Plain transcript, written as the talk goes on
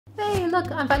Hey,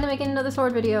 look, I'm finally making another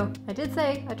sword video. I did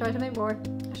say I'd try to make more.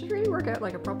 I should really work out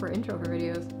like a proper intro for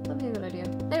videos. That'd be a good idea.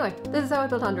 Anyway, this is how I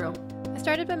built Andúril. I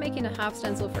started by making a half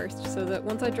stencil first, so that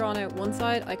once I'd drawn out one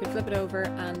side, I could flip it over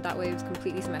and that way it was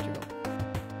completely symmetrical.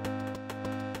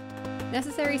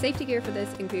 Necessary safety gear for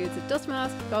this includes a dust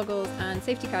mask, goggles, and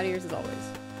safety cat ears as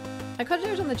always. I cut it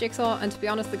out on the jigsaw, and to be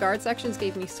honest, the guard sections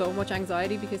gave me so much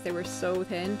anxiety because they were so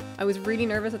thin. I was really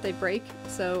nervous that they'd break,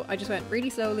 so I just went really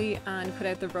slowly and cut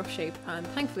out the rough shape, and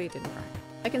thankfully it didn't crack.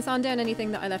 I can sand down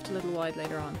anything that I left a little wide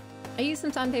later on. I used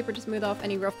some sandpaper to smooth off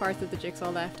any rough parts that the jigsaw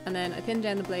left, and then I thinned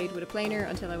down the blade with a planer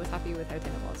until I was happy with how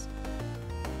thin it was.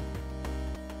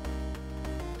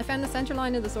 I found the centre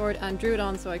line of the sword and drew it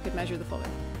on so I could measure the fuller.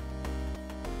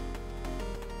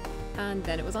 And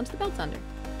then it was onto the belt sander.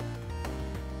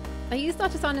 I used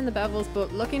that to sand in the bevels,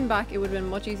 but looking back it would have been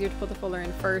much easier to put the fuller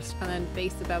in first and then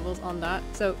base the bevels on that.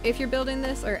 So if you're building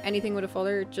this or anything with a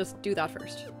fuller, just do that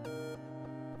first.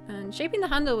 And shaping the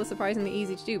handle was surprisingly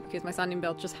easy to do because my sanding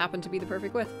belt just happened to be the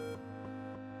perfect width.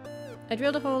 I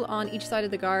drilled a hole on each side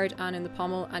of the guard and in the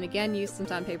pommel, and again used some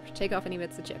sandpaper to take off any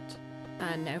bits that chipped.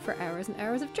 And now for hours and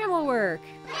hours of Dremel work!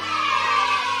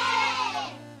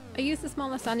 I used the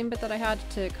smallest sanding bit that I had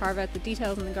to carve out the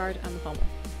details in the guard and the pommel.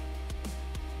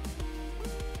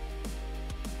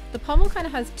 The pommel kind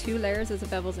of has two layers as it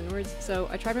bevels inwards, so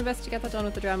I tried my best to get that done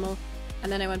with the Dremel, and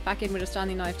then I went back in with a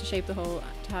standing knife to shape the hole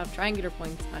to have triangular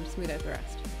points and to smooth out the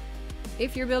rest.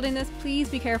 If you're building this, please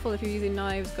be careful if you're using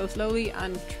knives, go slowly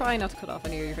and try not to cut off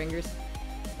any of your fingers.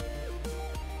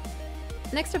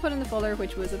 Next I put in the fuller,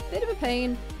 which was a bit of a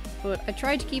pain, but I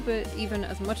tried to keep it even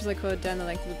as much as I could down the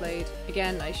length of the blade.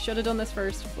 Again, I should have done this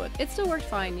first, but it still worked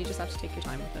fine, you just have to take your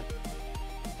time with it.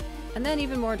 And then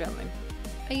even more dremeling.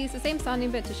 I used the same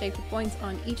sanding bit to shape the points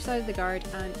on each side of the guard,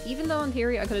 and even though in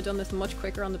theory I could have done this much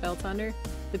quicker on the belt sander,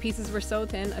 the pieces were so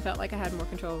thin I felt like I had more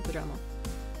control of the Dremel.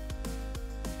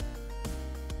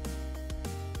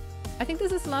 I think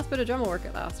this is the last bit of Dremel work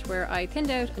at last, where I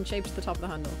thinned out and shaped the top of the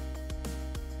handle.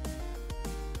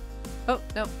 Oh,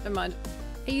 no, never mind.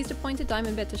 I used a pointed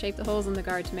diamond bit to shape the holes in the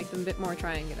guard to make them a bit more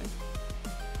triangular.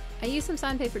 I used some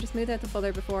sandpaper to smooth out the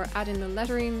fuller before adding the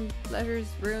lettering, letters,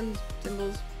 runes,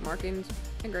 symbols, markings,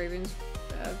 engravings.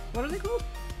 What are they called?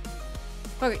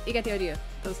 Okay, you get the idea.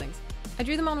 Those things. I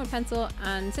drew them on with a pencil,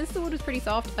 and since the wood was pretty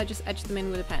soft, I just etched them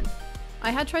in with a pen. I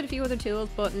had tried a few other tools,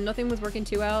 but nothing was working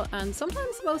too well, and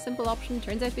sometimes the most simple option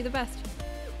turns out to be the best.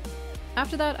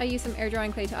 After that, I used some air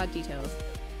drying clay to add details.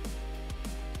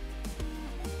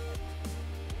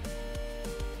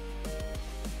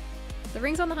 The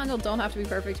rings on the handle don't have to be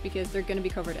perfect because they're going to be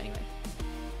covered anyway.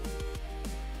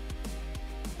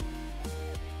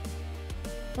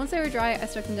 Once they were dry, I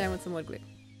stuck them down with some wood glue.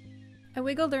 I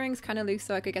wiggled the rings kind of loose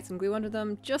so I could get some glue under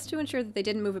them, just to ensure that they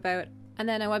didn't move about, and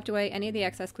then I wiped away any of the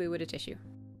excess glue with a tissue.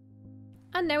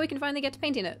 And now we can finally get to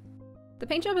painting it. The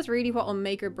paint job is really what will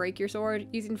make or break your sword.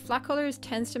 Using flat colours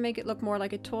tends to make it look more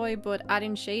like a toy, but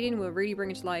adding shading will really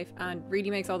bring it to life and really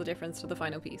makes all the difference to the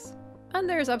final piece. And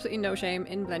there's absolutely no shame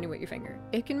in blending with your finger.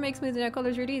 It can make smoothing out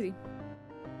colours really easy.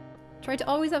 Try to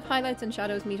always have highlights and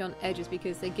shadows meet on edges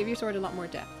because they give your sword a lot more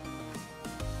depth.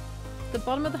 The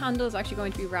bottom of the handle is actually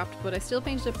going to be wrapped, but I still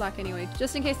painted it black anyway,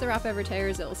 just in case the wrap ever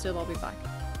tears, it'll still all be black.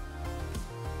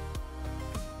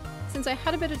 Since I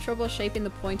had a bit of trouble shaping the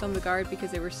point on the guard because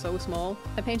they were so small,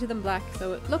 I painted them black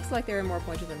so it looks like they were more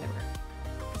pointed than they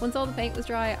were. Once all the paint was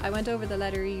dry, I went over the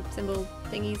lettery symbol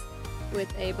thingies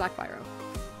with a black biro.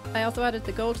 I also added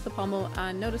the gold to the pommel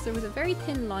and noticed there was a very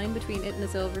thin line between it and the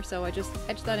silver, so I just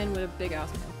etched that in with a big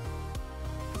ass nail.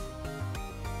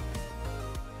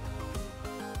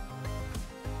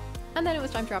 And then it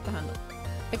was time to wrap the handle.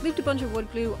 I glued a bunch of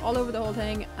wood glue all over the whole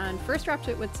thing and first wrapped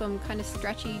it with some kind of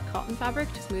stretchy cotton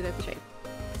fabric to smooth out the shape.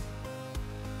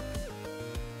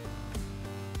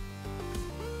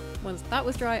 Once that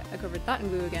was dry, I covered that in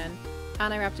glue again,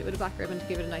 and I wrapped it with a black ribbon to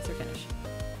give it a nicer finish.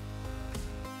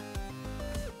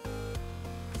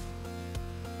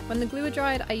 When the glue had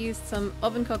dried, I used some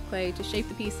oven cooked clay to shape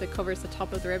the piece that covers the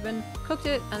top of the ribbon, cooked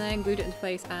it, and then glued it into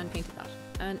place and painted that.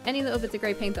 And any little bits of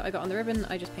grey paint that I got on the ribbon,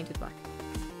 I just painted black.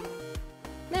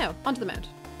 Now, onto the mount.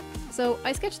 So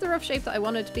I sketched the rough shape that I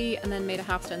wanted it to be and then made a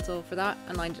half stencil for that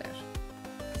and lined it out.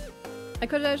 I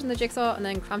cut it out in the jigsaw and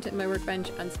then clamped it in my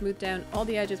workbench and smoothed down all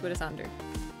the edges with a sander.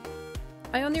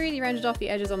 I only really rounded off the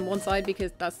edges on one side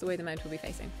because that's the way the mount will be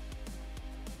facing.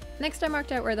 Next I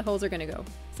marked out where the holes are going to go.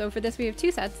 So for this we have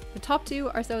two sets. The top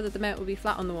two are so that the mount will be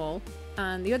flat on the wall,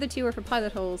 and the other two are for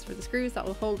pilot holes for the screws that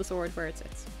will hold the sword where it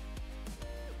sits.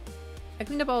 I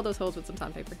cleaned up all those holes with some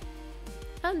sandpaper.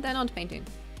 And then on to painting.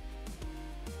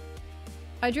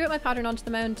 I drew out my pattern onto the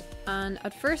mount, and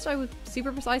at first I was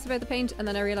super precise about the paint, and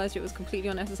then I realised it was completely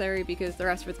unnecessary because the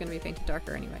rest of it's going to be painted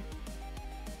darker anyway.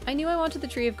 I knew I wanted the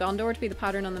Tree of Gondor to be the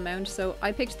pattern on the mount, so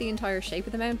I picked the entire shape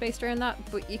of the mount based around that,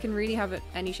 but you can really have it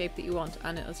any shape that you want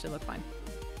and it'll still look fine.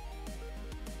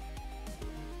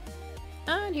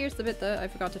 And here's the bit that I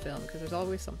forgot to film, because there's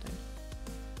always something.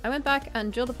 I went back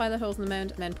and drilled the pilot holes in the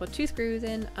mount and then put 2 screws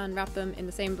in and wrapped them in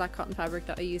the same black cotton fabric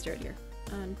that I used earlier.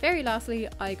 And very lastly,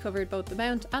 I covered both the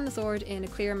mount and the sword in a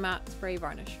clear matte spray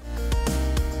varnish.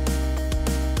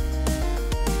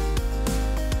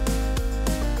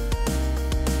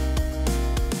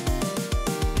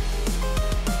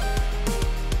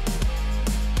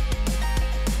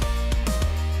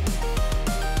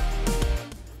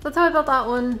 That's how I built that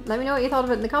one. Let me know what you thought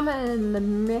of it in the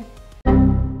comment.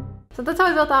 So that's how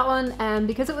I built that one, and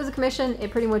because it was a commission,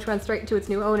 it pretty much went straight to its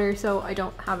new owner, so I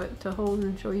don't have it to hold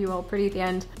and show you all pretty at the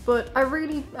end. But I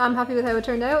really am happy with how it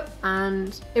turned out,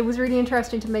 and it was really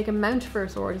interesting to make a mount for a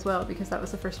sword as well, because that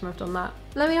was the first time I've done that.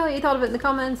 Let me know what you thought of it in the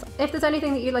comments. If there's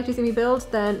anything that you'd like to see me build,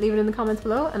 then leave it in the comments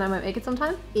below and I might make it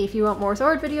sometime. If you want more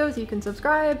sword videos, you can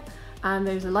subscribe, and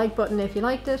there's a like button if you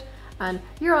liked it. And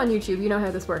you're on YouTube, you know how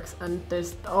this works, and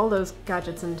there's all those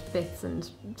gadgets and bits and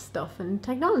stuff and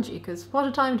technology, because what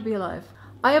a time to be alive.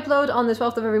 I upload on the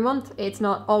 12th of every month. It's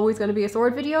not always going to be a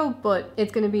sword video, but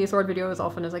it's going to be a sword video as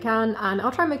often as I can, and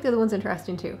I'll try and make the other ones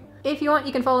interesting too. If you want,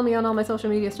 you can follow me on all my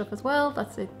social media stuff as well.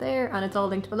 That's it there, and it's all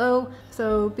linked below.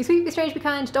 So be sweet, be strange, be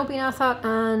kind, don't be an asshat,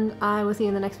 and I will see you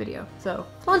in the next video. So,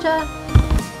 sláinte!